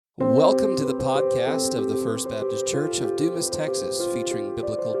Welcome to the podcast of the First Baptist Church of Dumas, Texas, featuring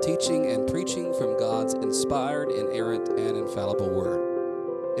biblical teaching and preaching from God's inspired, inerrant, and infallible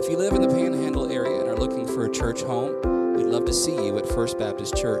Word. If you live in the Panhandle area and are looking for a church home, we'd love to see you at First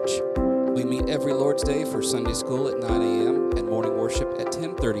Baptist Church. We meet every Lord's Day for Sunday school at 9 a.m. and morning worship at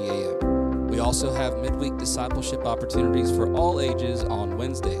 10:30 a.m. We also have midweek discipleship opportunities for all ages on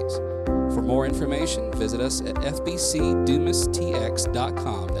Wednesdays. For more information, visit us at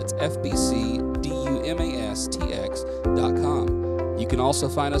fbcdumastx.com. That's fbcdumastx.com. You can also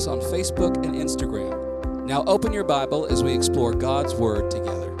find us on Facebook and Instagram. Now open your Bible as we explore God's Word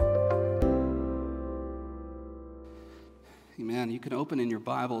together. Amen. You can open in your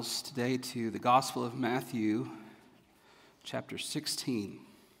Bibles today to the Gospel of Matthew, chapter 16.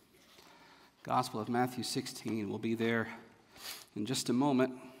 Gospel of Matthew 16. We'll be there in just a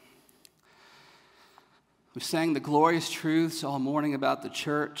moment. We sang the glorious truths all morning about the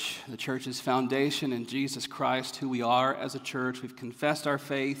church's foundation in Jesus Christ, who we are as a church. We've confessed our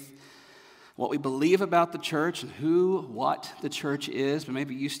faith, what we believe about the church, and what the church is. But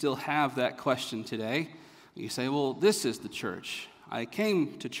maybe you still have that question today. You say, well, this is the church. I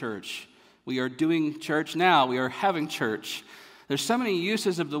came to church. We are doing church now. We are having church. There's so many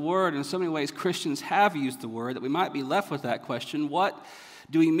uses of the word and so many ways Christians have used the word that we might be left with that question. What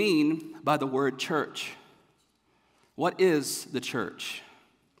do we mean by the word church? What is the church?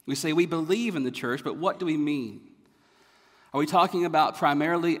 We say we believe in the church, but what do we mean? Are we talking about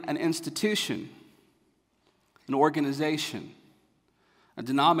primarily an institution, an organization, a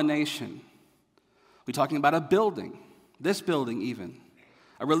denomination? Are we talking about a building, this building even,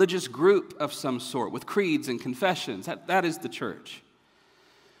 a religious group of some sort with creeds and confessions? That is the church.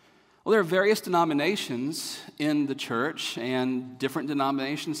 Well, there are various denominations in the church, and different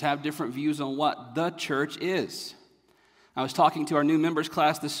denominations have different views on what the church is. I was talking to our new members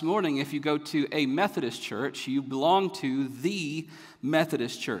class this morning. If you go to a Methodist church, you belong to the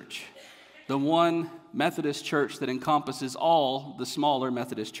Methodist church, the one Methodist church that encompasses all the smaller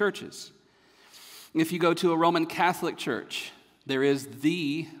Methodist churches. If you go to a Roman Catholic church, there is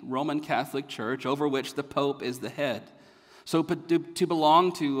the Roman Catholic Church over which the Pope is the head. So to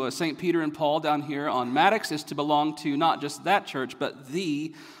belong to St. Peter and Paul down here on Maddox is to belong to not just that church, but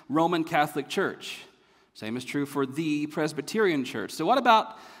the Roman Catholic Church. Same is true for the Presbyterian Church. So what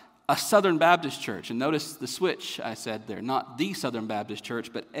about a Southern Baptist Church? And notice the switch I said there, not the Southern Baptist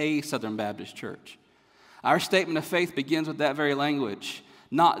Church, but a Southern Baptist Church. Our statement of faith begins with that very language.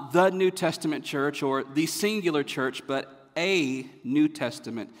 Not the New Testament church or the singular church, but a New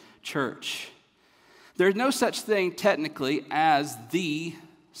Testament church. There's no such thing technically as the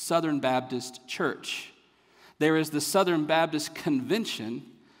Southern Baptist Church. There is the Southern Baptist Convention,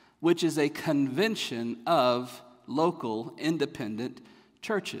 which is a convention of local independent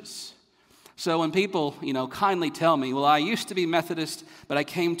churches. So when people, kindly tell me, well, I used to be Methodist, but I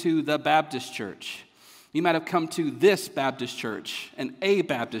came to the Baptist church. You might have come to this Baptist church and a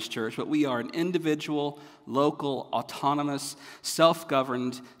Baptist church, but we are an individual, local, autonomous,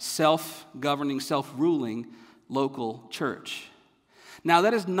 self-governed, self-governing, self-ruling local church. Now,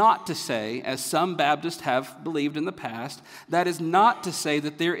 that is not to say, as some Baptists have believed in the past, that is not to say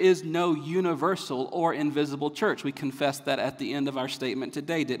that there is no universal or invisible church. We confessed that at the end of our statement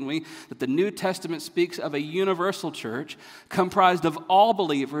today, didn't we? That the New Testament speaks of a universal church comprised of all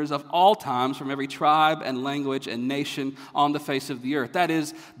believers of all times from every tribe and language and nation on the face of the earth. That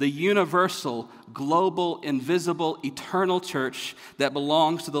is the universal, global, invisible, eternal church that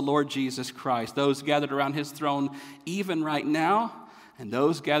belongs to the Lord Jesus Christ. Those gathered around his throne even right now, and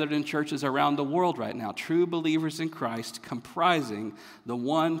those gathered in churches around the world right now, true believers in Christ comprising the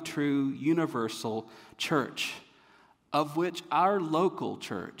one true universal church, of which our local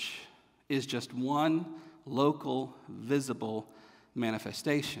church is just one local visible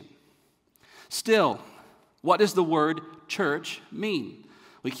manifestation. Still, what does the word church mean?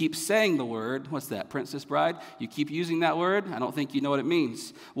 We keep saying the word. What's that, Princess Bride? You keep using that word? I don't think you know what it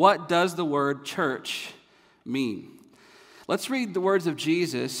means. What does the word church mean? Let's read the words of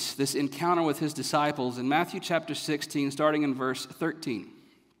Jesus, this encounter with his disciples in Matthew chapter 16, starting in verse 13.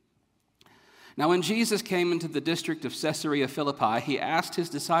 Now, when Jesus came into the district of Caesarea Philippi, he asked his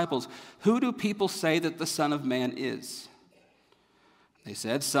disciples, "Who do people say that the Son of Man is?" They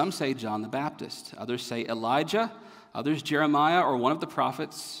said, "Some say John the Baptist, others say Elijah, others Jeremiah or one of the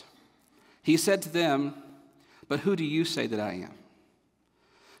prophets." He said to them, "But who do you say that I am?"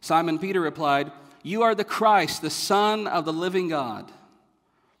 Simon Peter replied, "You are the Christ, the Son of the living God."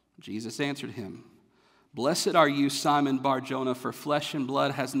 Jesus answered him, "Blessed are you, Simon Bar-Jonah, for flesh and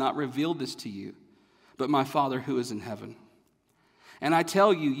blood has not revealed this to you, but my Father who is in heaven. And I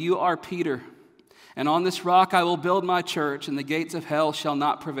tell you, you are Peter, and on this rock I will build my church, and the gates of hell shall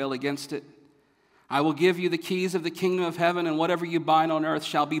not prevail against it. I will give you the keys of the kingdom of heaven, and whatever you bind on earth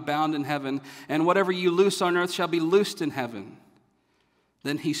shall be bound in heaven, and whatever you loose on earth shall be loosed in heaven."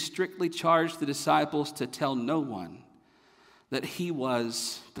 Then he strictly charged the disciples to tell no one that he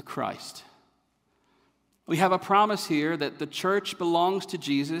was the Christ. We have a promise here that the church belongs to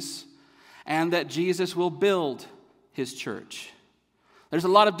Jesus and that Jesus will build his church. There's a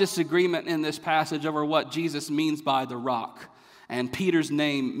lot of disagreement in this passage over what Jesus means by the rock, and Peter's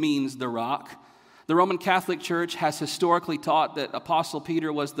name means the rock. The Roman Catholic Church has historically taught that Apostle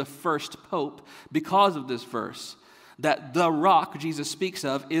Peter was the first pope because of this verse, that the rock Jesus speaks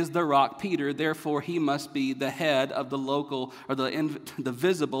of is the rock Peter, therefore he must be the head of the local or the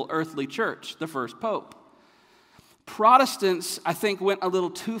visible earthly church, the first pope. Protestants, I think, went a little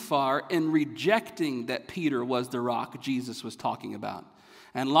too far in rejecting that Peter was the rock Jesus was talking about.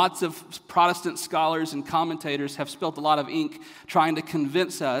 And lots of Protestant scholars and commentators have spilt a lot of ink trying to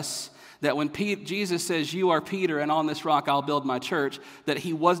convince us that when Jesus says, "You are Peter, and on this rock I'll build my church," that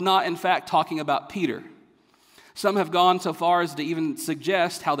he was not, in fact, talking about Peter. Some have gone so far as to even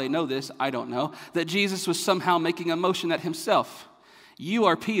suggest, how they know this, I don't know, that Jesus was somehow making a motion at himself. "You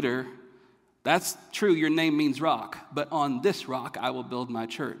are Peter. That's true, your name means rock, but on this rock I will build my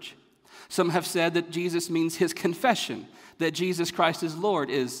church." Some have said that Jesus means his confession, that Jesus Christ is Lord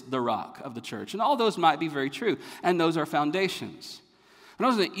is the rock of the church. And all those might be very true, and those are foundations. And I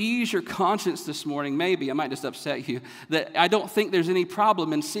was going to ease your conscience this morning, maybe, I might just upset you, that I don't think there's any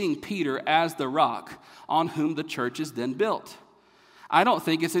problem in seeing Peter as the rock on whom the church is then built. I don't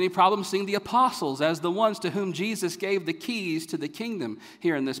think it's any problem seeing the apostles as the ones to whom Jesus gave the keys to the kingdom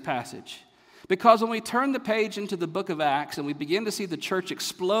here in this passage. Because when we turn the page into the book of Acts and we begin to see the church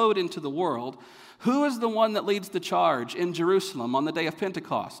explode into the world, who is the one that leads the charge in Jerusalem on the day of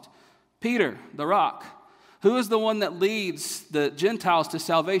Pentecost? Peter, the rock. Who is the one that leads the Gentiles to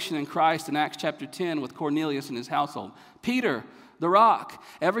salvation in Christ in Acts chapter 10 with Cornelius and his household? Peter, the rock.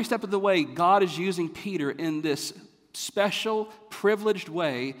 Every step of the way, God is using Peter in this special, privileged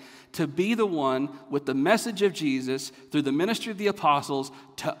way to be the one with the message of Jesus through the ministry of the apostles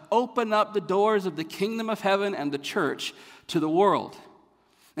to open up the doors of the kingdom of heaven and the church to the world.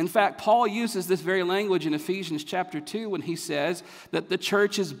 In fact, Paul uses this very language in Ephesians chapter 2 when he says that the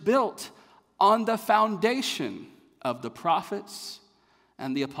church is built on the foundation of the prophets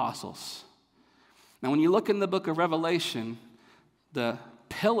and the apostles. Now, when you look in the book of Revelation, the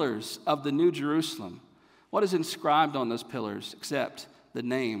pillars of the New Jerusalem, what is inscribed on those pillars except the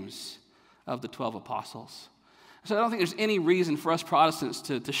names of the 12 apostles? So I don't think there's any reason for us Protestants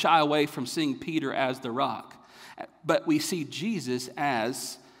to shy away from seeing Peter as the rock. But we see Jesus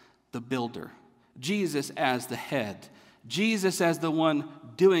as the builder, Jesus as the head, Jesus as the one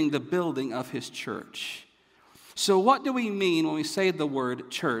doing the building of his church. So what do we mean when we say the word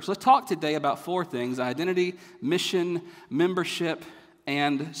church? Let's talk today about four things: identity, mission, membership,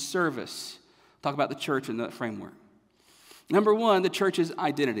 and service. Talk about the church in that framework. Number one, the church's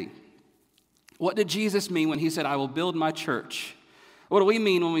identity. What did Jesus mean when he said, "I will build my church"? What do we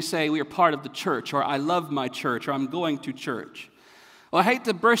mean when we say we are part of the church, or "I love my church," or "I'm going to church"? Well, I hate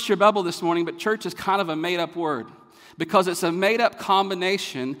to burst your bubble this morning, but church is kind of a made-up word because it's a made-up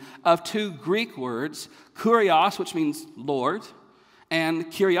combination of two Greek words, kurios, which means Lord, and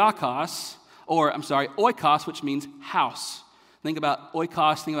oikos, which means house. Think about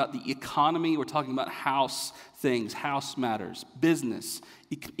oikos, think about the economy. We're talking about house things, house matters, business,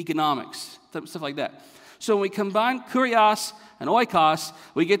 economics, stuff like that. So when we combine kurios and oikos,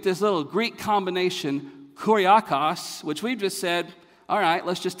 we get this little Greek combination, kuriakos, which we've just said, all right,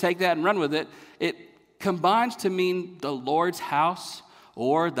 let's just take that and run with it. It combines to mean the Lord's house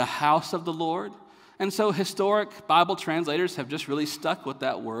or the house of the Lord. And so historic Bible translators have just really stuck with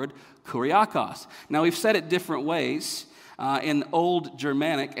that word, kuriakos. Now, we've said it different ways. In Old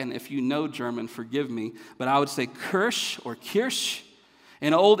Germanic, and if you know German, forgive me, but I would say Kirche or Kirch.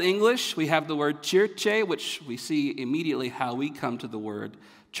 In Old English, we have the word Kirche, which we see immediately how we come to the word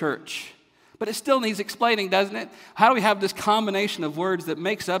church. But it still needs explaining, doesn't it? How do we have this combination of words that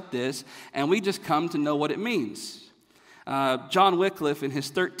makes up this, and we just come to know what it means? John Wycliffe, in his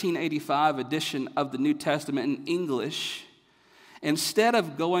 1385 edition of the New Testament in English, instead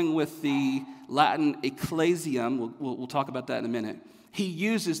of going with the Latin ecclesiam, we'll talk about that in a minute, he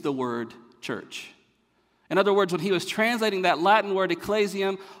uses the word church. In other words, when he was translating that Latin word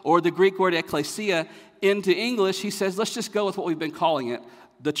ecclesiam or the Greek word ecclesia into English, he says, let's just go with what we've been calling it,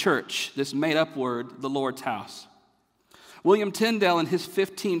 the church, this made-up word, the Lord's house. William Tyndale, in his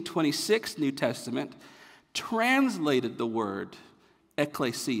 1526 New Testament, translated the word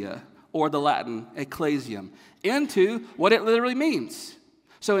ecclesia, or the Latin ecclesiam, into what it literally means.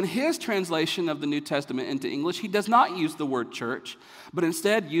 So in his translation of the New Testament into English, he does not use the word church, but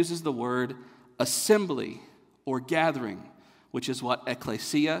instead uses the word assembly or gathering, which is what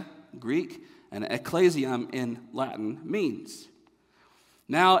ecclesia, Greek, and ecclesiam in Latin means.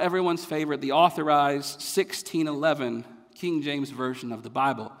 Now everyone's favorite, the Authorized 1611 King James Version of the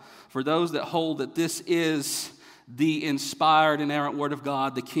Bible. For those that hold that this is the inspired, inerrant Word of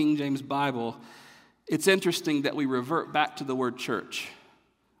God, the King James Bible, it's interesting that we revert back to the word church,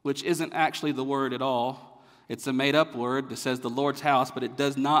 which isn't actually the word at all. It's a made-up word that says the Lord's house, but it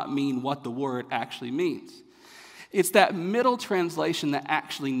does not mean what the word actually means. It's that middle translation that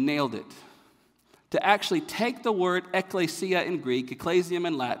actually nailed it. To actually take the word ecclesia in Greek, ecclesiam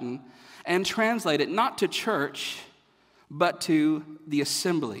in Latin, and translate it not to church, but to the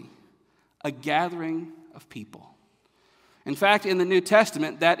assembly, a gathering of people. In fact, in the New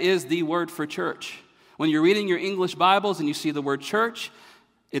Testament, that is the word for church. When you're reading your English Bibles and you see the word church,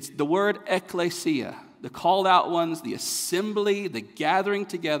 it's the word ecclesia, the called out ones, the assembly, the gathering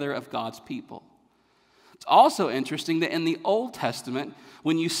together of God's people. It's also interesting that in the Old Testament,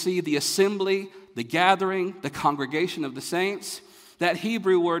 when you see the assembly, the gathering, the congregation of the saints, that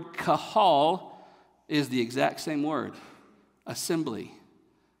Hebrew word kahal is the exact same word. Assembly,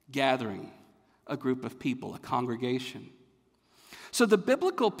 gathering, a group of people, a congregation. So the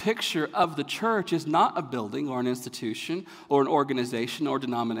biblical picture of the church is not a building or an institution or an organization or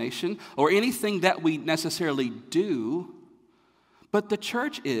denomination or anything that we necessarily do, but the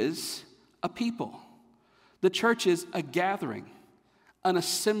church is a people. The church is a gathering, an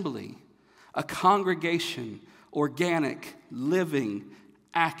assembly, a congregation, organic, living,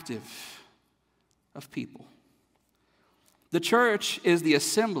 active of people. The church is the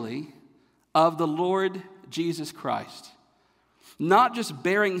assembly of the Lord Jesus Christ, not just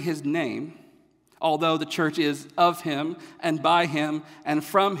bearing his name, although the church is of him and by him and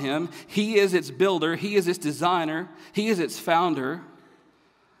from him. He is its builder, he is its designer, he is its founder.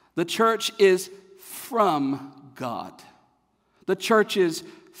 The church is from God. The church is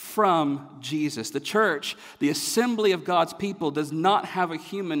from Jesus. The church, the assembly of God's people, does not have a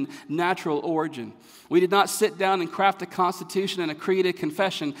human natural origin. We did not sit down and craft a constitution and a creed, a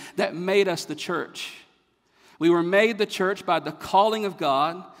confession that made us the church. We were made the church by the calling of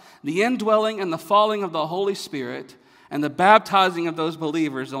God, the indwelling and the falling of the Holy Spirit, and the baptizing of those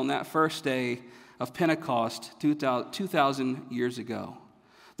believers on that first day of Pentecost 2,000 years ago.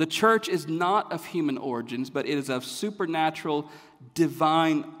 The church is not of human origins, but it is of supernatural,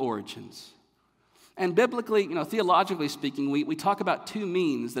 divine origins. And biblically, theologically speaking, we talk about two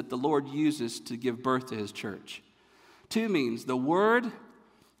means that the Lord uses to give birth to his church. Two means, the Word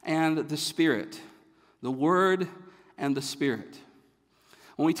and the Spirit. The Word and the Spirit.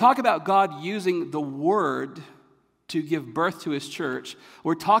 When we talk about God using the Word to give birth to his church,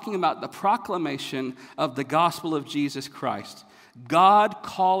 we're talking about the proclamation of the gospel of Jesus Christ. God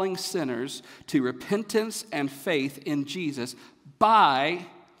calling sinners to repentance and faith in Jesus by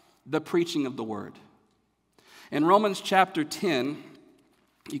the preaching of the word. In Romans chapter 10,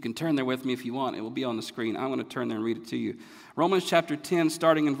 you can turn there with me if you want. It will be on the screen. I'm going to turn there and read it to you. Romans chapter 10,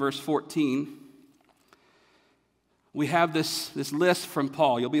 starting in verse 14, we have this list from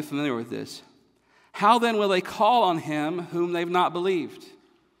Paul. You'll be familiar with this. How then will they call on him whom they've not believed?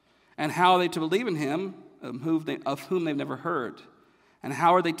 And how are they to believe in him of whom they've never heard? And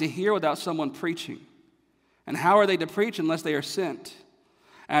how are they to hear without someone preaching? And how are they to preach unless they are sent?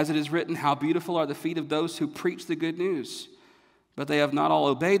 As it is written, how beautiful are the feet of those who preach the good news. But they have not all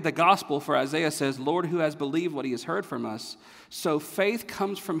obeyed the gospel, for Isaiah says, Lord, who has believed what he has heard from us? So faith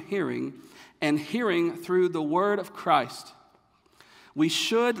comes from hearing, and hearing through the word of Christ. We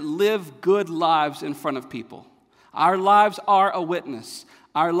should live good lives in front of people. Our lives are a witness.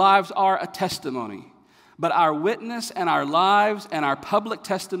 Our lives are a testimony. But our witness and our lives and our public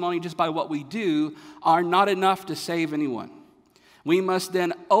testimony, just by what we do, are not enough to save anyone. We must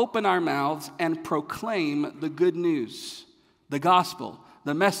then open our mouths and proclaim the good news, the gospel,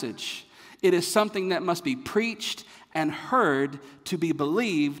 the message. It is something that must be preached and heard to be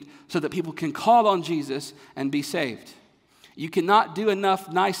believed so that people can call on Jesus and be saved. You cannot do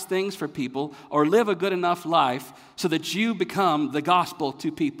enough nice things for people or live a good enough life so that you become the gospel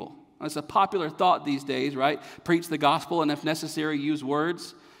to people. It's a popular thought these days, right? Preach the gospel and if necessary, use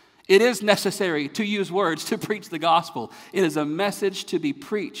words. It is necessary to use words to preach the gospel. It is a message to be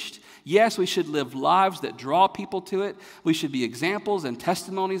preached. Yes, we should live lives that draw people to it. We should be examples and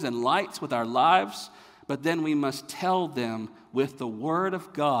testimonies and lights with our lives. But then we must tell them with the word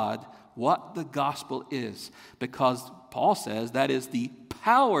of God what the gospel is. Because Paul says that is the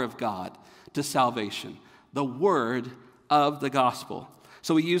power of God to salvation, the word of the gospel.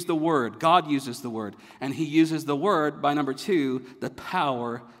 So we use the word, God uses the word, and he uses the word by number 2, the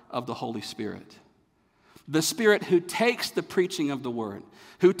power of the Holy Spirit. The Spirit who takes the preaching of the word,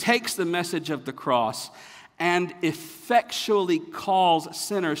 who takes the message of the cross, and effectually calls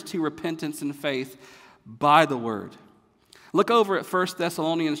sinners to repentance and faith by the word. Look over at 1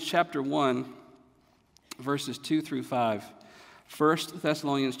 Thessalonians chapter 1, verses 2 through 5. 1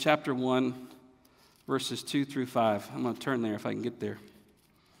 Thessalonians chapter 1, verses 2 through 5. I'm going to turn there if I can get there.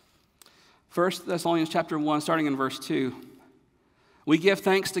 1 Thessalonians chapter 1, starting in verse 2. We give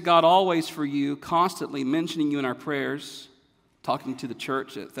thanks to God always for you, constantly mentioning you in our prayers, talking to the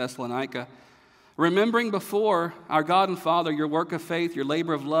church at Thessalonica, remembering before our God and Father your work of faith, your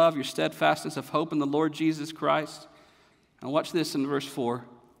labor of love, your steadfastness of hope in the Lord Jesus Christ. And watch this in verse 4.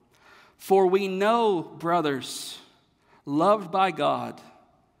 For we know, brothers, loved by God,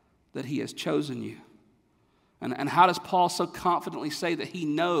 that he has chosen you. And how does Paul so confidently say that he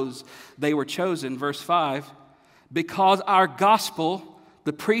knows they were chosen? Verse 5, because our gospel,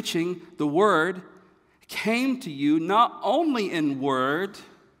 the preaching, the word, came to you not only in word,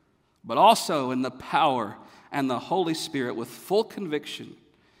 but also in the power and the Holy Spirit with full conviction.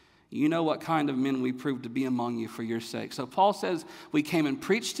 You know what kind of men we proved to be among you for your sake. So Paul says we came and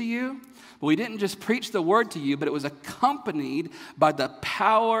preached to you, but we didn't just preach the word to you, but it was accompanied by the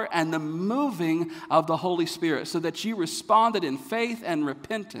power and the moving of the Holy Spirit so that you responded in faith and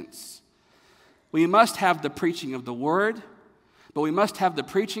repentance. We must have the preaching of the word, but we must have the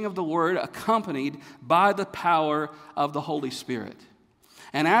preaching of the word accompanied by the power of the Holy Spirit.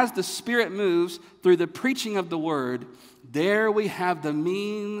 And as the Spirit moves through the preaching of the word, there we have the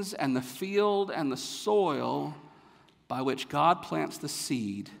means and the field and the soil by which God plants the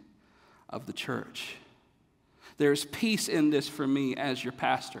seed of the church. There's peace in this for me as your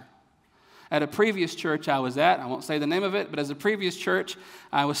pastor. At a previous church I was at, I won't say the name of it, but as a previous church,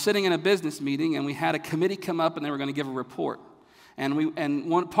 I was sitting in a business meeting and we had a committee come up and they were going to give a report. And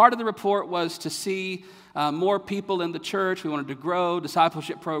one part of the report was to see more people in the church. We wanted to grow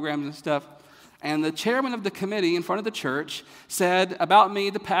discipleship programs and stuff. And the chairman of the committee in front of the church said about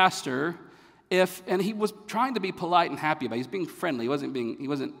me, the pastor, and he was trying to be polite and happy about it. He was being friendly. He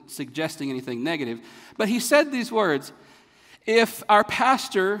wasn't suggesting anything negative. But he said these words, if our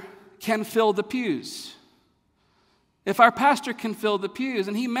pastor can fill the pews. If our pastor can fill the pews.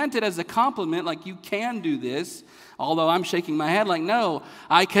 And he meant it as a compliment, like you can do this. Although I'm shaking my head like, no,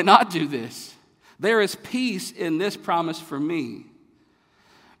 I cannot do this. There is peace in this promise for me.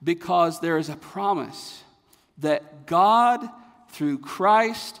 Because there is a promise that God, through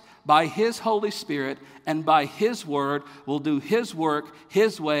Christ, by his Holy Spirit, and by his word, will do his work,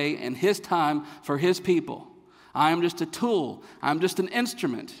 his way, and his time for his people. I am just a tool. I'm just an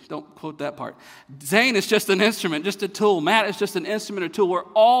instrument. Don't quote that part. Zane is just an instrument, just a tool. Matt is just an instrument or tool. We're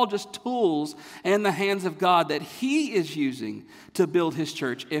all just tools in the hands of God that he is using to build his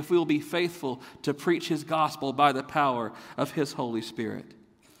church if we will be faithful to preach his gospel by the power of his Holy Spirit.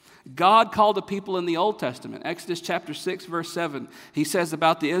 God called the people in the Old Testament. Exodus chapter 6, verse 7, he says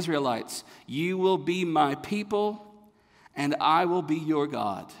about the Israelites, you will be my people and I will be your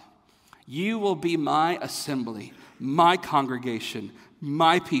God. You will be my assembly, my congregation,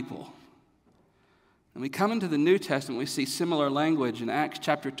 my people. And we come into the New Testament, we see similar language in Acts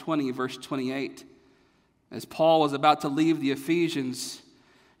chapter 20, verse 28. As Paul was about to leave the Ephesians,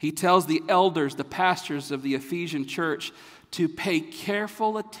 he tells the elders, the pastors of the Ephesian church, to pay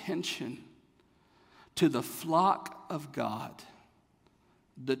careful attention to the flock of God,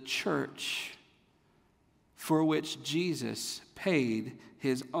 the church, for which Jesus paid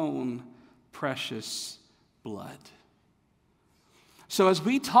his own precious blood. So as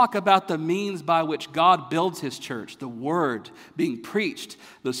we talk about the means by which God builds his church, the word being preached,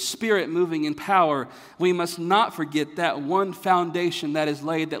 the Spirit moving in power, we must not forget that one foundation that is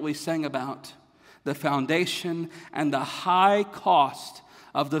laid that we sang about, the foundation and the high cost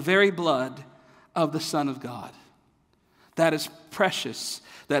of the very blood of the Son of God. That is precious,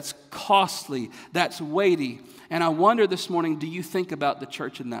 that's costly, that's weighty. And I wonder this morning, do you think about the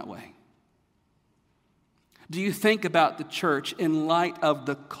church in that way? Do you think about the church in light of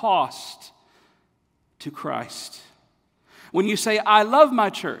the cost to Christ? When you say, I love my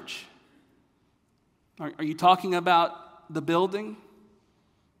church, are you talking about the building,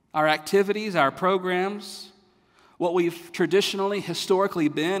 our activities, our programs, what we've traditionally, historically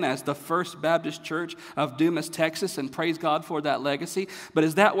been as the First Baptist Church of Dumas, Texas, and praise God for that legacy? But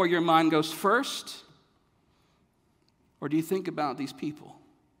is that where your mind goes first? Or do you think about these people?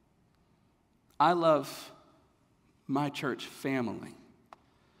 I love my church family.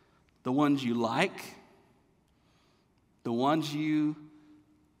 The ones you like, the ones you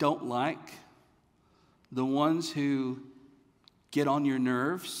don't like, the ones who get on your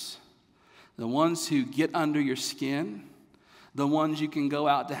nerves, the ones who get under your skin, the ones you can go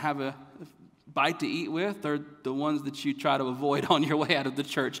out to have a bite to eat with, or the ones that you try to avoid on your way out of the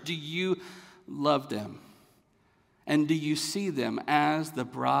church. Do you love them? And do you see them as the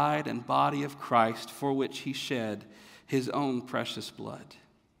bride and body of Christ for which he shed his own precious blood?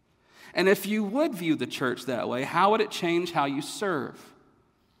 And if you would view the church that way, how would it change how you serve?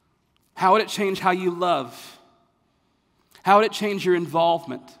 How would it change how you love? How would it change your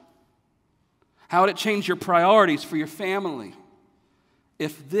involvement? How would it change your priorities for your family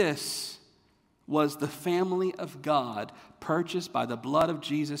if this was the family of God purchased by the blood of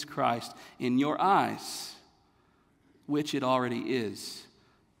Jesus Christ in your eyes, which it already is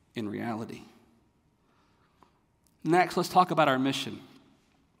in reality? Next, let's talk about our mission.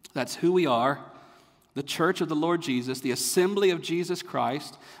 That's who we are, the church of the Lord Jesus, the assembly of Jesus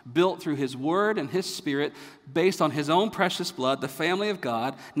Christ, built through his word and his spirit, based on his own precious blood, the family of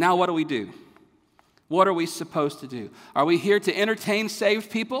God. Now what do? What are we supposed to do? Are we here to entertain saved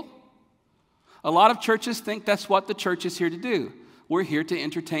people? A lot of churches think that's what the church is here to do. We're here to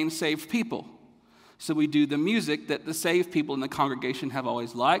entertain saved people. So we do the music that the saved people in the congregation have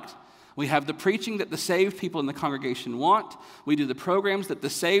always liked. We have the preaching that the saved people in the congregation want. We do the programs that the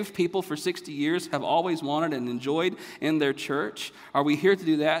saved people for 60 years have always wanted and enjoyed in their church. Are we here to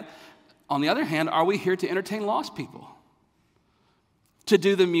do that? On the other hand, are we here to entertain lost people? To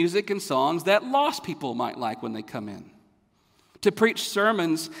do the music and songs that lost people might like when they come in? To preach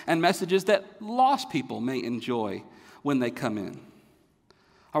sermons and messages that lost people may enjoy when they come in?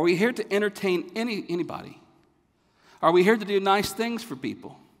 Are we here to entertain anybody? Are we here to do nice things for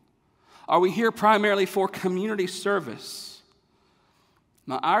people? Are we here primarily for community service?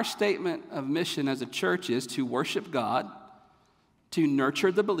 Now, our statement of mission as a church is to worship God, to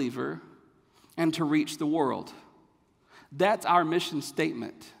nurture the believer, and to reach the world. That's our mission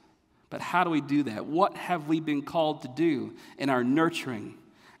statement. But how do we do that? What have we been called to do in our nurturing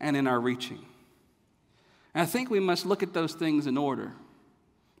and in our reaching? And I think we must look at those things in order.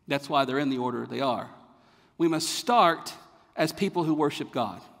 That's why they're in the order they are. We must start as people who worship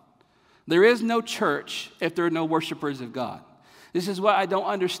God. There is no church if there are no worshipers of God. This is what I don't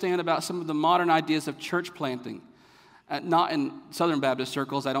understand about some of the modern ideas of church planting. Not in Southern Baptist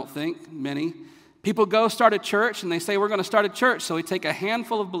circles, I don't think, many. People go start a church and they say, we're going to start a church. So we take a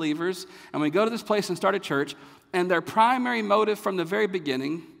handful of believers and we go to this place and start a church. And their primary motive from the very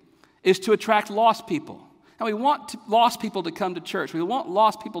beginning is to attract lost people. And we want lost people to come to church. We want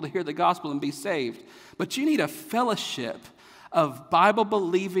lost people to hear the gospel and be saved. But you need a fellowship of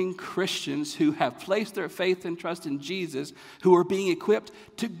Bible-believing Christians who have placed their faith and trust in Jesus, who are being equipped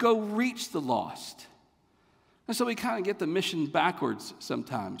to go reach the lost. And so we kind of get the mission backwards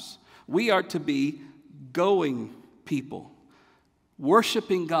sometimes. We are to be going people.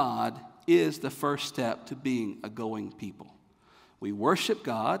 Worshiping God is the first step to being a going people. We worship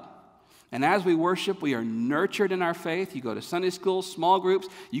God, and as we worship, we are nurtured in our faith. You go to Sunday school, small groups,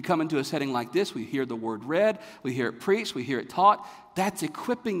 you come into a setting like this, we hear the word read, we hear it preached, we hear it taught. That's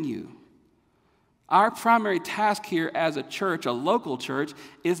equipping you. Our primary task here as a church, a local church,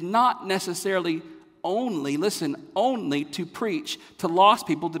 is not necessarily only to preach to lost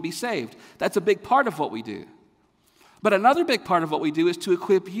people to be saved. That's a big part of what we do. But another big part of what we do is to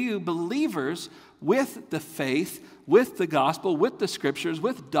equip you, believers, with the faith, with the gospel, with the scriptures,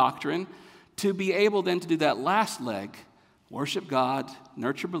 with doctrine, to be able then to do that last leg, worship God,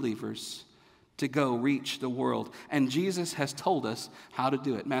 nurture believers, to go reach the world. And Jesus has told us how to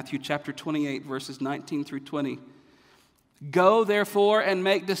do it. Matthew chapter 28, verses 19 through 20. Go, therefore, and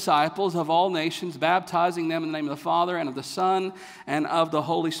make disciples of all nations, baptizing them in the name of the Father and of the Son and of the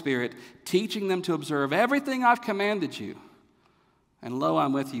Holy Spirit, teaching them to observe everything I've commanded you. And lo,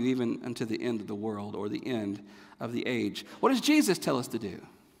 I'm with you even unto the end of the world, or the end of the age. What does Jesus tell us to do?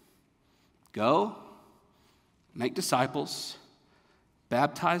 Go, make disciples,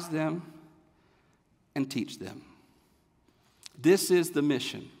 baptize them, and teach them. This is the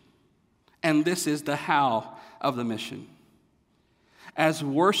mission, and this is the how of the mission. As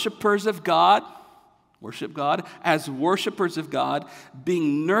worshipers of God, worship God, as worshipers of God,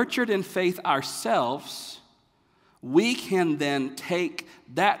 being nurtured in faith ourselves, we can then take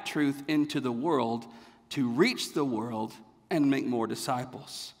that truth into the world to reach the world and make more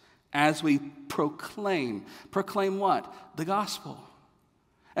disciples. As we proclaim what? The gospel.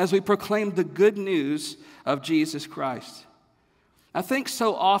 As we proclaim the good news of Jesus Christ. I think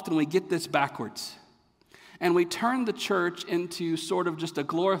so often we get this backwards. and we turn the church into sort of just a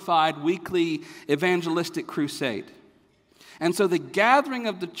glorified weekly evangelistic crusade. And so the gathering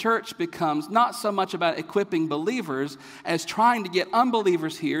of the church becomes not so much about equipping believers as trying to get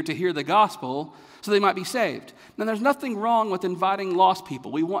unbelievers here to hear the gospel so they might be saved. Now, there's nothing wrong with inviting lost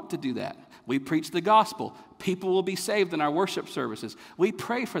people. We want to do that. We preach the gospel. People will be saved in our worship services. We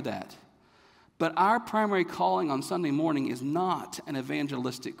pray for that. But our primary calling on Sunday morning is not an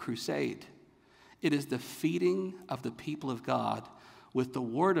evangelistic crusade. It is the feeding of the people of God with the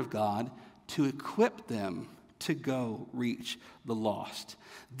Word of God to equip them to go reach the lost.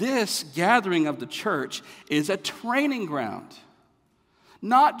 This gathering of the church is a training ground,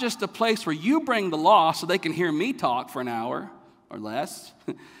 not just a place where you bring the lost so they can hear me talk for an hour or less.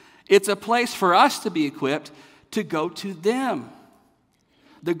 It's a place for us to be equipped to go to them.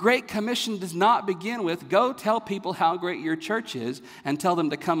 The Great Commission does not begin with, go tell people how great your church is and tell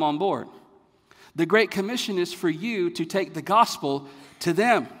them to come on board. The Great Commission is for you to take the gospel to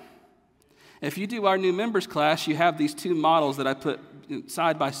them. If you do our new members class, you have these two models that I put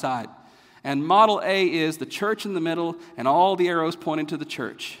side by side. And model A is the church in the middle and all the arrows pointing to the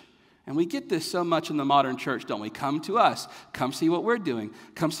church. And we get this so much in the modern church, don't we? Come to us. Come see what we're doing.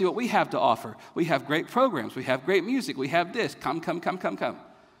 Come see what we have to offer. We have great programs. We have great music. We have this. Come.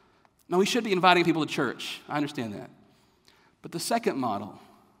 Now, we should be inviting people to church. I understand that. But the second model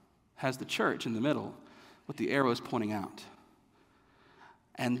has the church in the middle with the arrows pointing out.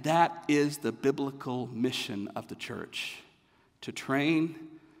 And that is the biblical mission of the church, to train,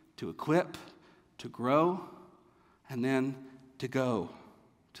 to equip, to grow, and then to go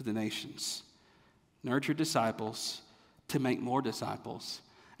to the nations. Nurture disciples to make more disciples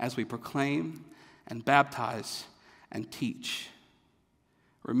as we proclaim and baptize and teach.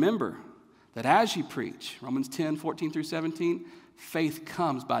 Remember that as you preach, Romans 10, 14 through 17, faith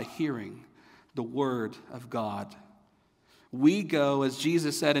comes by hearing the word of God. We go, as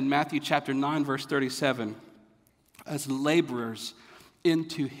Jesus said in Matthew chapter 9, verse 37, as laborers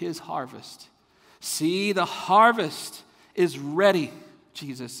into his harvest. See, the harvest is ready,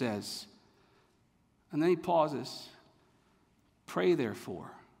 Jesus says. And then he pauses. Pray, therefore,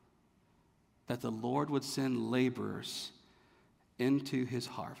 that the Lord would send laborers into his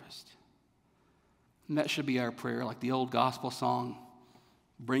harvest. And that should be our prayer, like the old gospel song,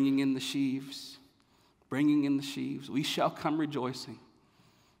 bringing in the sheaves. Bringing in the sheaves. We shall come rejoicing.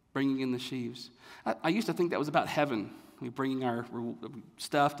 Bringing in the sheaves. I used to think that was about heaven. We bringing our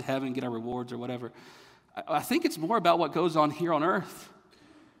stuff to heaven, get our rewards or whatever. I think it's more about what goes on here on earth.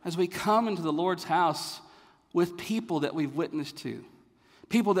 As we come into the Lord's house with people that we've witnessed to.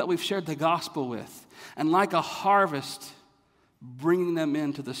 People that we've shared the gospel with. And like a harvest, bringing them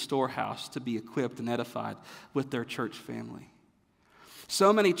into the storehouse to be equipped and edified with their church family.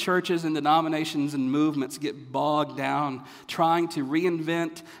 So many churches and denominations and movements get bogged down trying to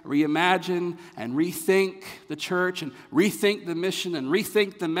reinvent, reimagine, and rethink the church and rethink the mission and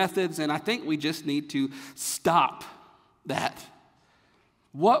rethink the methods, and I think we just need to stop that.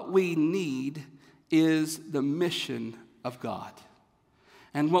 What we need is the mission of God.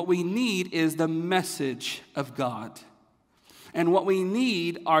 And what we need is the message of God. And what we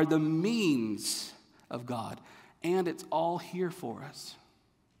need are the means of God. And it's all here for us.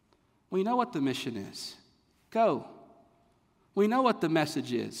 We know what the mission is. Go. We know what the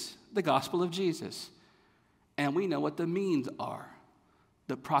message is, the gospel of Jesus. And we know what the means are,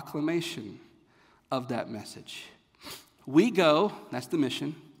 the proclamation of that message. We go, that's the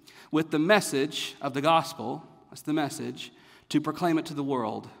mission, with the message of the gospel, that's the message, to proclaim it to the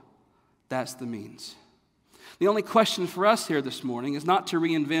world, that's the means. The only question for us here this morning is not to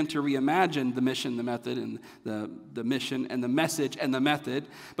reinvent or reimagine the mission, the method, and the mission and the message and the method,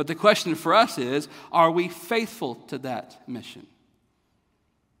 but the question for us is, are we faithful to that mission?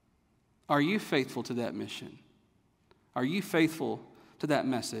 Are you faithful to that mission? Are you faithful to that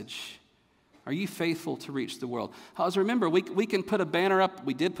message? Are you faithful to reach the world? Because remember, we can put a banner up.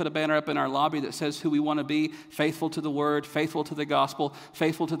 We did put a banner up in our lobby that says who we want to be, faithful to the word, faithful to the gospel,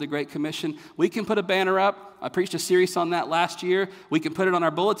 faithful to the Great Commission. We can put a banner up. I preached a series on that last year. We can put it on our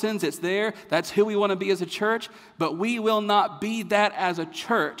bulletins. It's there. That's who we want to be as a church. But we will not be that as a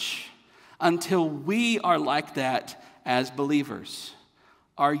church until we are like that as believers.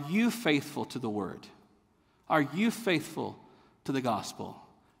 Are you faithful to the word? Are you faithful to the gospel?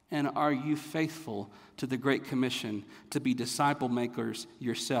 And are you faithful to the Great Commission to be disciple makers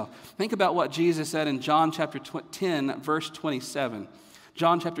yourself? Think about what Jesus said in John chapter 10, verse 27.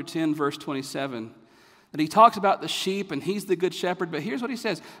 John chapter 10, verse 27. That he talks about the sheep and he's the good shepherd. But here's what he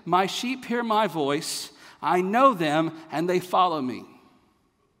says. My sheep hear my voice. I know them and they follow me.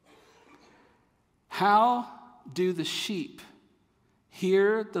 How do the sheep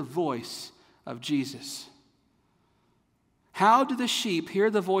hear the voice of Jesus? How do the sheep hear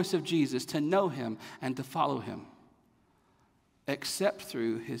the voice of Jesus to know him and to follow him? Except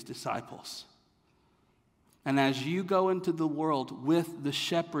through his disciples. And as you go into the world with the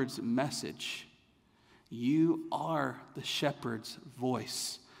shepherd's message, you are the shepherd's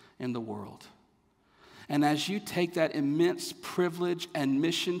voice in the world. And as you take that immense privilege and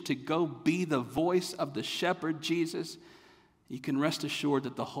mission to go be the voice of the shepherd, Jesus, you can rest assured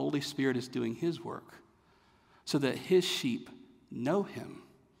that the Holy Spirit is doing his work so that his sheep know him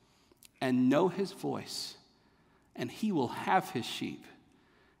and know his voice, and he will have his sheep,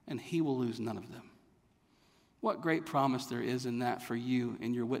 and he will lose none of them. What great promise there is in that for you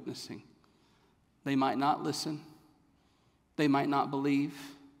in your witnessing. They might not listen. They might not believe.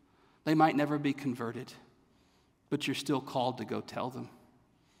 They might never be converted, but you're still called to go tell them.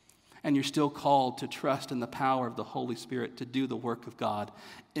 And you're still called to trust in the power of the Holy Spirit to do the work of God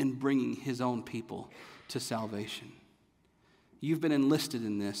in bringing his own people to salvation. You've been enlisted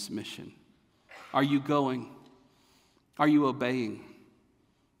in this mission. Are you going? Are you obeying?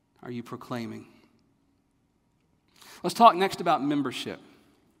 Are you proclaiming? Let's talk next about membership.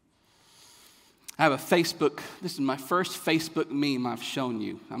 I have a Facebook, this is my first Facebook meme I've shown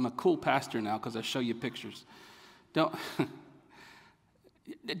you. I'm a cool pastor now because I show you pictures. Don't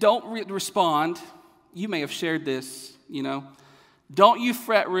respond. You may have shared this, Don't you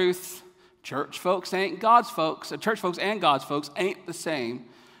fret, Ruth. Church folks ain't God's folks. Church folks and God's folks ain't the same.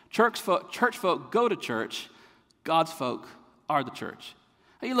 Church folk go to church. God's folk are the church.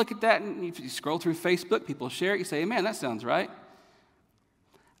 And you look at that and you scroll through Facebook, people share it, you say, man, that sounds right.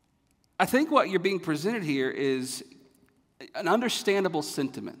 I think what you're being presented here is an understandable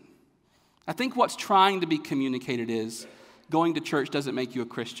sentiment. I think what's trying to be communicated is going to church doesn't make you a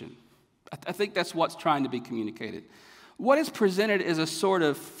Christian. I think that's what's trying to be communicated. What is presented is a sort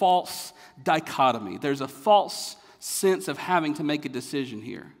of false dichotomy. There's a false sense of having to make a decision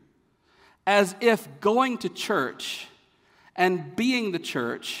here. As if going to church and being the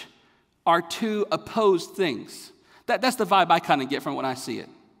church are two opposed things. That's the vibe I kind of get from when I see it.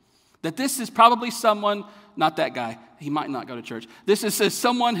 That this is probably someone, not that guy, he might not go to church. This is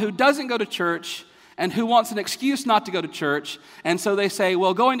someone who doesn't go to church and who wants an excuse not to go to church. And so they say,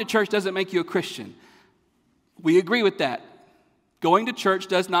 well, going to church doesn't make you a Christian. We agree with that. Going to church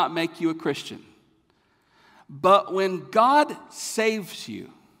does not make you a Christian. But when God saves you,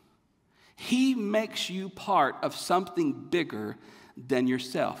 he makes you part of something bigger than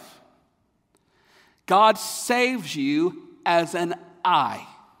yourself. God saves you as an I,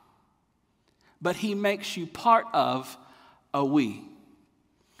 but he makes you part of a we.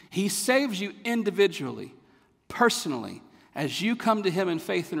 He saves you individually, personally, as you come to him in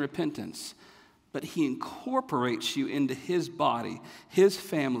faith and repentance, but he incorporates you into his body, his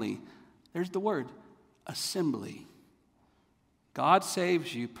family. There's the word, assembly. God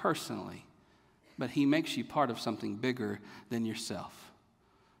saves you personally, but he makes you part of something bigger than yourself.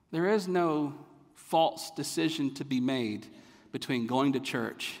 There is no false decision to be made between going to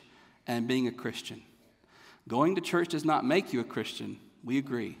church and being a Christian. Going to church does not make you a Christian, we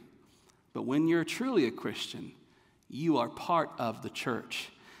agree. But when you're truly a Christian, you are part of the church.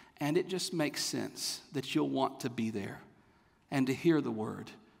 And it just makes sense that you'll want to be there and to hear the word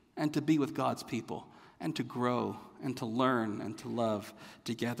and to be with God's people and to grow and to learn and to love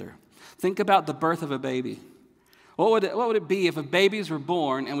together. Think about the birth of a baby. What would it be if babies were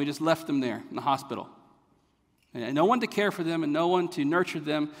born and we just left them there in the hospital? And no one to care for them and no one to nurture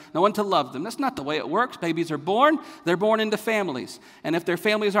them, no one to love them. That's not the way it works. Babies are born. They're born into families. And if their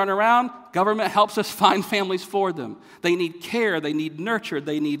families aren't around, government helps us find families for them. They need care. They need nurture.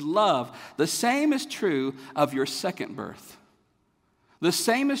 They need love. The same is true of your second birth. The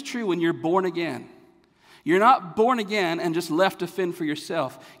same is true when you're born again. You're not born again and just left to fend for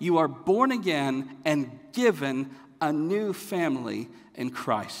yourself. You are born again and given a new family in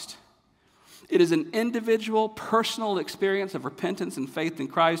Christ. It is an individual, personal experience of repentance and faith in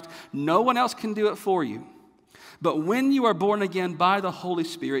Christ. No one else can do it for you. But when you are born again by the Holy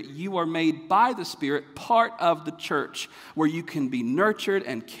Spirit, you are made by the Spirit part of the church where you can be nurtured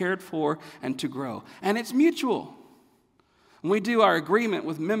and cared for and to grow. And it's mutual. When we do our agreement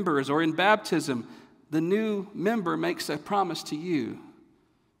with members or in baptism, the new member makes a promise to you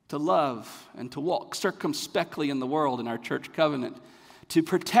to love and to walk circumspectly in the world in our church covenant, to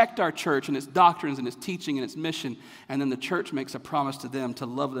protect our church and its doctrines and its teaching and its mission. And then the church makes a promise to them to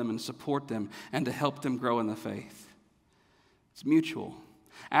love them and support them and to help them grow in the faith. It's mutual.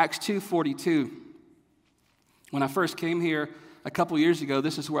 Acts 2:42. When I first came here, a couple years ago,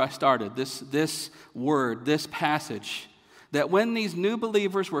 this is where I started, this word, this passage, that when these new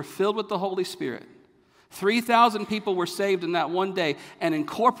believers were filled with the Holy Spirit, 3,000 people were saved in that one day and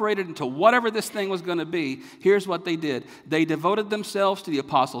incorporated into whatever this thing was going to be. Here's what they did. They devoted themselves to the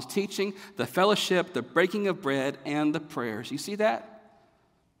apostles' teaching, the fellowship, the breaking of bread, and the prayers. You see that?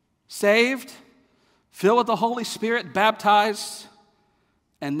 Saved, filled with the Holy Spirit, baptized,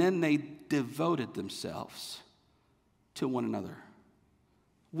 and then they devoted themselves to one another,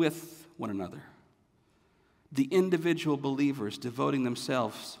 with one another. The individual believers devoting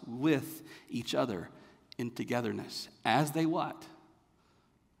themselves with each other in togetherness. As they what?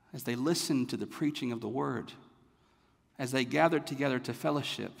 As they listened to the preaching of the word. As they gathered together to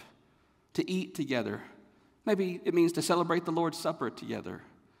fellowship, to eat together. Maybe it means to celebrate the Lord's Supper together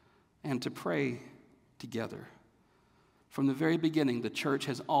and to pray together. From the very beginning, the church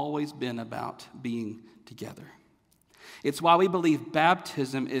has always been about being together. It's why we believe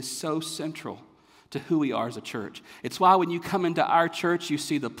baptism is so central to who we are as a church. It's why when you come into our church, you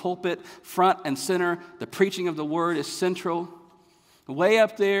see the pulpit front and center. The preaching of the word is central. Way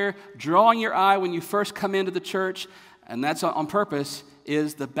up there, drawing your eye when you first come into the church, and that's on purpose,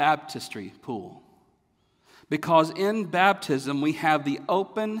 is the baptistry pool. Because in baptism, we have the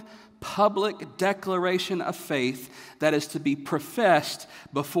open, public declaration of faith that is to be professed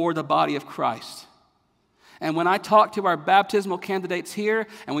before the body of Christ. And when I talk to our baptismal candidates here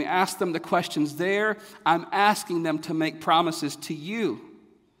and we ask them the questions there, I'm asking them to make promises to you.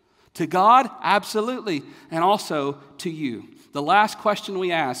 To God, absolutely, and also to you. The last question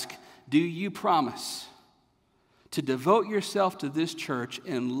we ask, do you promise to devote yourself to this church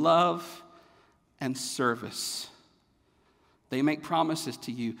in love and service? They make promises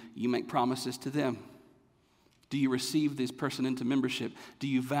to you, you make promises to them. Do you receive this person into membership? Do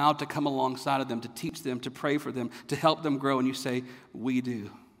you vow to come alongside of them, to teach them, to pray for them, to help them grow? And you say, we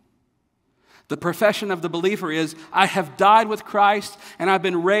do. The profession of the believer is, I have died with Christ and I've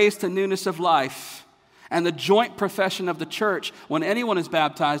been raised to newness of life. And the joint profession of the church, when anyone is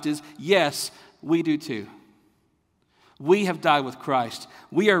baptized, is, yes, we do too. We have died with Christ.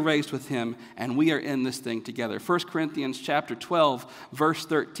 We are raised with him, and we are in this thing together. 1 Corinthians chapter 12, verse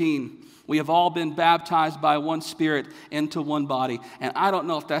 13. We have all been baptized by one Spirit into one body. And I don't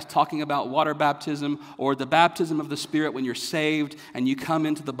know if that's talking about water baptism or the baptism of the Spirit when you're saved and you come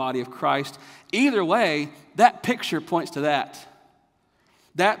into the body of Christ. Either way, that picture points to that.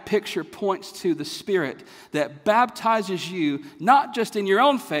 That picture points to the Spirit that baptizes you not just in your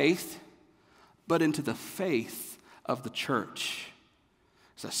own faith, but into the faith of the church.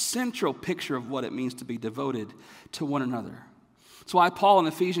 It's a central picture of what it means to be devoted to one another. That's why Paul in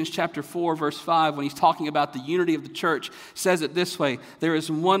Ephesians chapter 4, verse 5, when he's talking about the unity of the church, says it this way: there is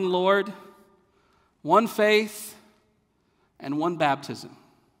one Lord, one faith, and one baptism.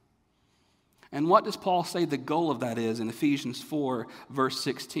 And what does Paul say the goal of that is in Ephesians 4, verse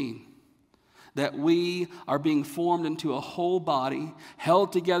 16? That we are being formed into a whole body,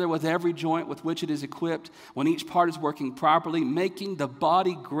 held together with every joint with which it is equipped, when each part is working properly, making the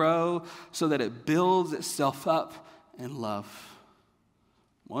body grow so that it builds itself up in love.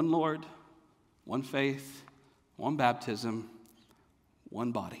 One Lord, one faith, one baptism,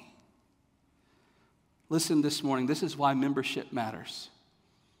 one body. Listen this morning, this is why membership matters.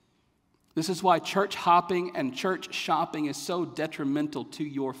 This is why church hopping and church shopping is so detrimental to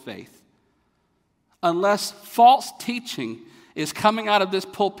your faith. Unless false teaching is coming out of this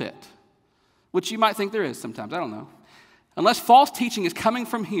pulpit, which you might think there is sometimes, I don't know. Unless false teaching is coming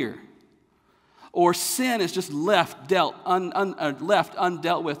from here, or sin is just left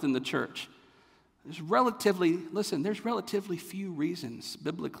undealt with in the church, there's relatively few reasons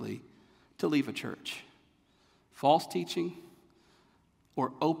biblically to leave a church. False teaching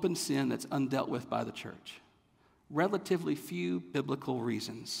or open sin that's undealt with by the church. Relatively few biblical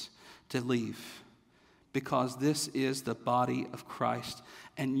reasons to leave, because this is the body of Christ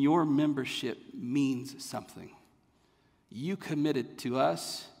and your membership means something. You committed to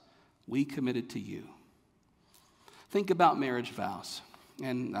us, we committed to you. Think about marriage vows.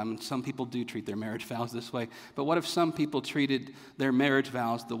 And some people do treat their marriage vows this way. But what if some people treated their marriage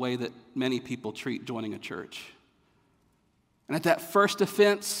vows the way that many people treat joining a church? And at that first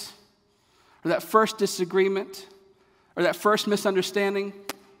offense, or that first disagreement, or that first misunderstanding,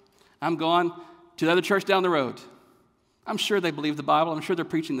 I'm going to the other church down the road. I'm sure they believe the Bible. I'm sure they're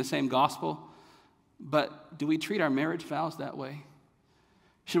preaching the same gospel. But do we treat our marriage vows that way?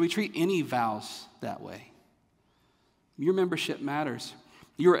 Should we treat any vows that way? Your membership matters.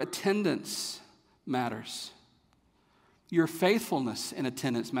 Your attendance matters. Your faithfulness in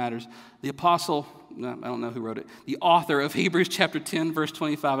attendance matters. The apostle, I don't know who wrote it, the author of Hebrews chapter 10, verse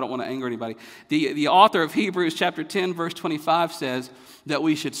 25, I don't want to anger anybody. The author of Hebrews chapter 10, verse 25 says that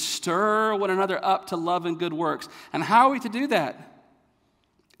we should stir one another up to love and good works. And how are we to do that?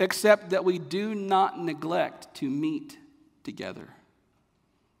 Except that we do not neglect to meet together.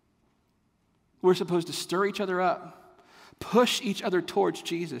 We're supposed to stir each other up, push each other towards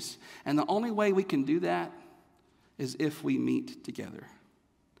Jesus. And the only way we can do that is if we meet together.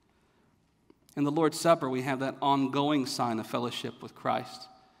 In the Lord's Supper, we have that ongoing sign of fellowship with Christ.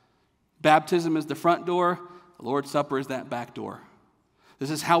 Baptism is the front door. The Lord's Supper is that back door.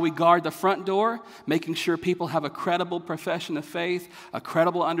 This is how we guard the front door, making sure people have a credible profession of faith, a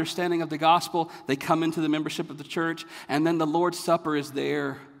credible understanding of the gospel. They come into the membership of the church, and then the Lord's Supper is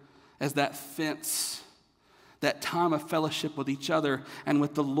there as that fence, that time of fellowship with each other and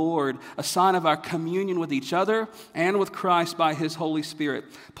with the Lord, a sign of our communion with each other and with Christ by His Holy Spirit.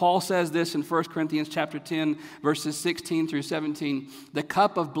 Paul says this in 1 Corinthians chapter 10, verses 16 through 17. The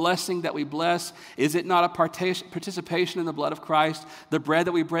cup of blessing that we bless, is it not a participation in the blood of Christ? The bread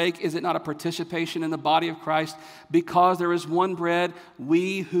that we break, is it not a participation in the body of Christ? Because there is one bread,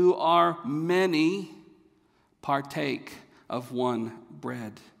 we who are many partake of one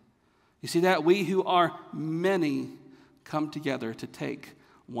bread. You see that? We who are many come together to take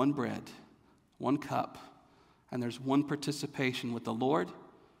one bread, one cup, and there's one participation with the Lord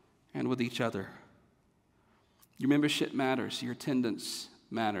and with each other. Your membership matters. Your attendance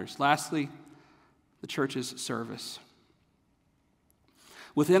matters. Lastly, the church's service.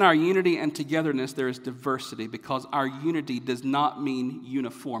 Within our unity and togetherness, there is diversity because our unity does not mean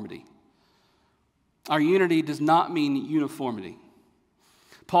uniformity. Our unity does not mean uniformity.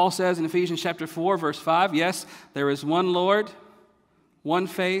 Paul says in Ephesians chapter 4, verse 5, yes, there is one Lord, one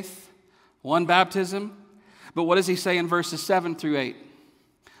faith, one baptism. But what does he say in verses 7 through 8?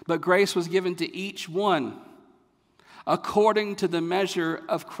 But grace was given to each one according to the measure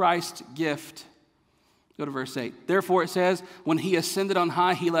of Christ's gift. Go to verse 8. Therefore it says, when he ascended on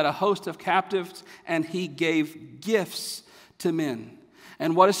high, he led a host of captives and he gave gifts to men.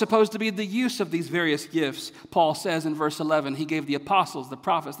 And what is supposed to be the use of these various gifts? Paul says in verse 11, he gave the apostles, the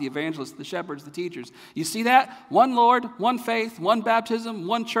prophets, the evangelists, the shepherds, the teachers. You see that? One Lord, one faith, one baptism,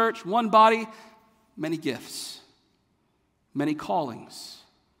 one church, one body, many gifts, many callings,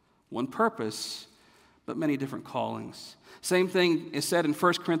 one purpose, but many different callings. Same thing is said in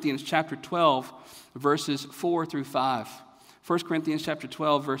 1 Corinthians chapter 12, verses 4 through 5. 1 Corinthians chapter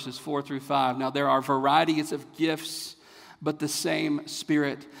 12, verses 4 through 5. Now there are varieties of gifts, but the same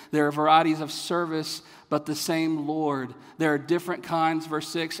Spirit. There are varieties of service, but the same Lord. There are different kinds, verse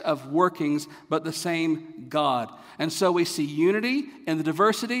 6, of workings, but the same God. And so we see unity in the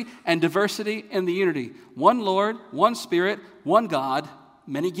diversity and diversity in the unity. One Lord, one Spirit, one God,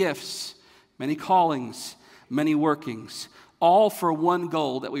 many gifts, many callings, many workings. All for one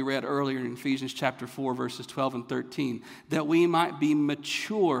goal that we read earlier in Ephesians chapter 4, verses 12 and 13, that we might be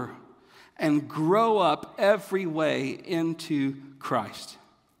mature and grow up every way into Christ.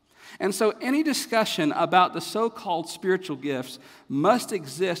 And so any discussion about the so-called spiritual gifts must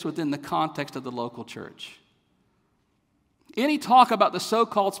exist within the context of the local church. Any talk about the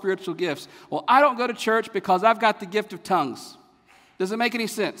so-called spiritual gifts, well, I don't go to church because I've got the gift of tongues. Does it make any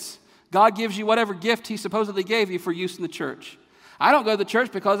sense? God gives you whatever gift He supposedly gave you for use in the church. I don't go to the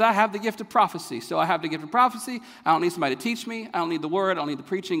church because I have the gift of prophecy. So I have the gift of prophecy. I don't need somebody to teach me. I don't need the word. I don't need the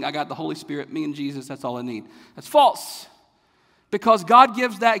preaching. I got the Holy Spirit, me and Jesus. That's all I need. That's false. Because God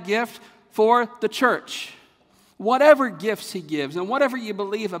gives that gift for the church. Whatever gifts He gives and whatever you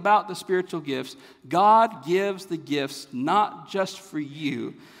believe about the spiritual gifts, God gives the gifts not just for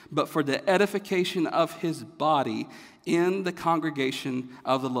you, but for the edification of His body in the congregation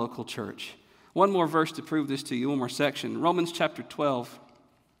of the local church. One more verse to prove this to you, one more section. Romans chapter 12.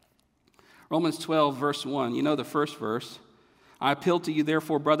 Romans 12, verse 1. You know the first verse. I appeal to you,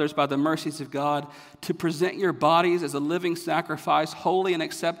 therefore, brothers, by the mercies of God, to present your bodies as a living sacrifice, holy and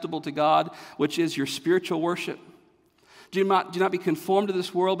acceptable to God, which is your spiritual worship. Do not be conformed to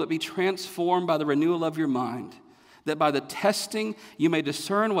this world, but be transformed by the renewal of your mind, that by the testing you may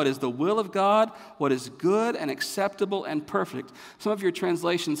discern what is the will of God, what is good and acceptable and perfect. Some of your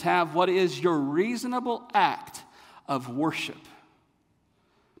translations have what is your reasonable act of worship.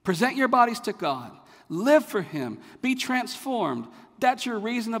 Present your bodies to God. Live for Him. Be transformed. That's your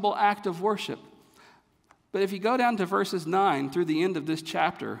reasonable act of worship. But if you go down to verses 9 through the end of this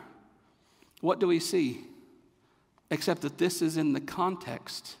chapter, what do we see? Except that this is in the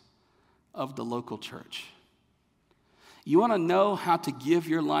context of the local church. You want to know how to give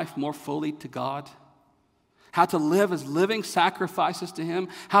your life more fully to God? how to live as living sacrifices to Him,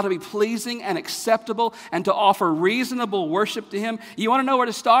 how to be pleasing and acceptable, and to offer reasonable worship to Him. You want to know where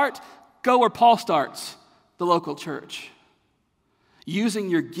to start? Go where Paul starts, the local church. Using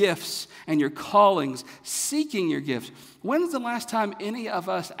your gifts and your callings, seeking your gifts. When's the last time any of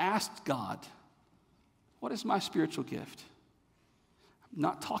us asked God, what is my spiritual gift? I'm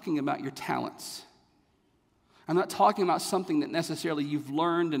not talking about your talents. I'm not talking about something that necessarily you've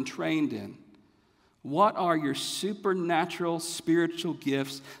learned and trained in. What are your supernatural spiritual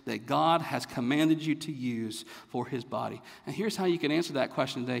gifts that God has commanded you to use for His body? And here's how you can answer that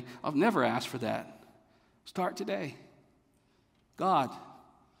question today. I've never asked for that. Start today. God,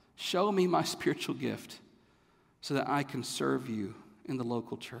 show me my spiritual gift so that I can serve you in the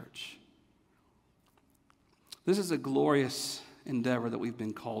local church. This is a glorious endeavor that we've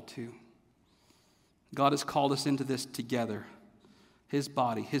been called to. God has called us into this together, His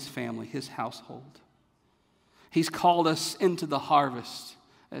body, His family, His household. He's called us into the harvest,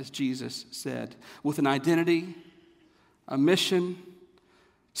 as Jesus said, with an identity, a mission,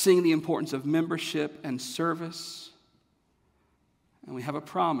 seeing the importance of membership and service. And we have a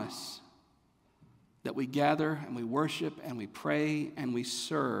promise that we gather and we worship and we pray and we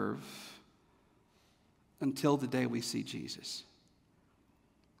serve until the day we see Jesus.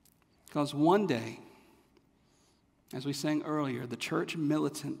 Because one day, as we sang earlier, the church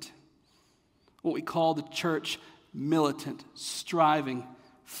militant, what we call the church militant, striving,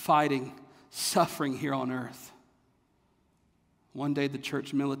 fighting, suffering here on earth. One day the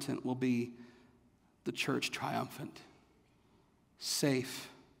church militant will be the church triumphant, safe,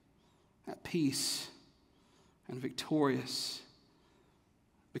 at peace, and victorious,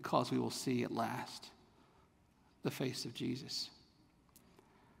 because we will see at last the face of Jesus.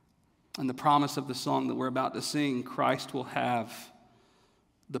 And the promise of the song that we're about to sing, Christ will have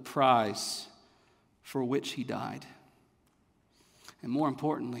the prize for which He died. And more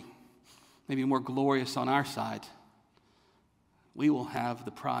importantly, maybe more glorious on our side, we will have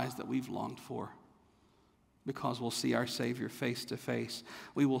the prize that we've longed for, because we'll see our Savior face to face.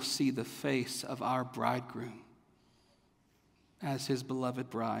 We will see the face of our bridegroom as His beloved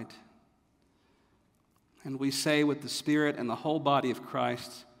bride. And we say with the Spirit and the whole body of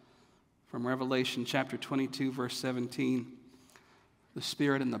Christ, from Revelation chapter 22, verse 17, the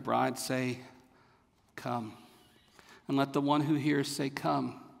Spirit and the bride say, come. And let the one who hears say,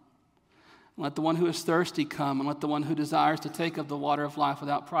 come. And let the one who is thirsty come. And let the one who desires to take of the water of life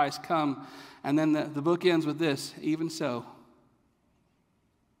without price come. And then the book ends with this, even so,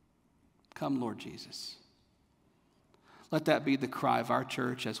 come, Lord Jesus. Let that be the cry of our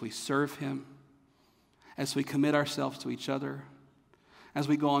church as we serve Him, as we commit ourselves to each other, as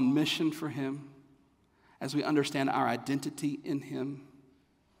we go on mission for Him, as we understand our identity in Him.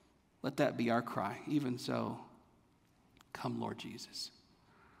 Let that be our cry. Even so, come, Lord Jesus.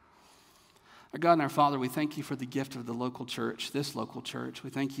 Our God and our Father, we thank You for the gift of the local church, this local church. We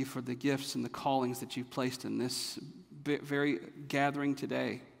thank You for the gifts and the callings that You've placed in this very gathering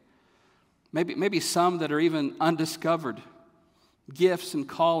today. Maybe some that are even undiscovered gifts and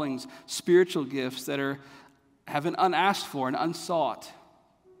callings, spiritual gifts that have been unasked for and unsought.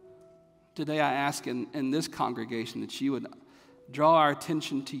 Today I ask in this congregation that You would draw our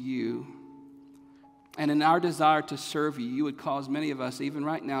attention to You, and in our desire to serve You, You would cause many of us, even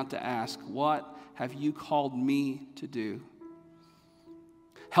right now, to ask, what have You called me to do?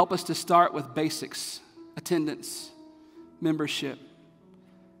 Help us to start with basics, attendance, membership,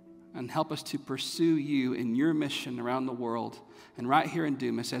 and help us to pursue You in Your mission around the world and right here in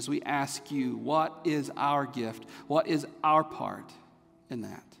Dumas as we ask You, what is our gift? What is our part in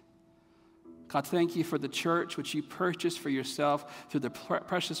that? God, thank You for the church which You purchased for Yourself through the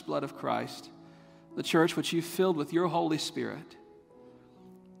precious blood of Christ, the church which You filled with Your Holy Spirit.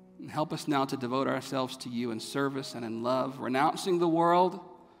 And help us now to devote ourselves to You in service and in love, renouncing the world,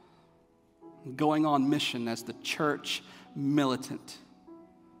 and going on mission as the church militant,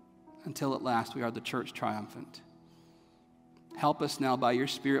 until at last we are the church triumphant. Help us now by Your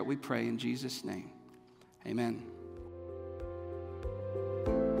Spirit, we pray in Jesus' name. Amen.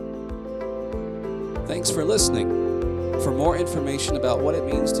 Thanks for listening. For more information about what it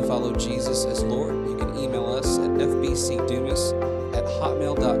means to follow Jesus as Lord, you can email us at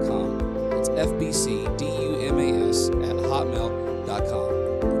fbcdumas@hotmail.com. It's fbcdumas@hotmail.com.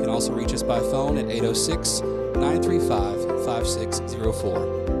 You can also reach us by phone at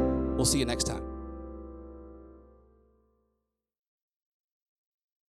 806-935-5604. We'll see you next time.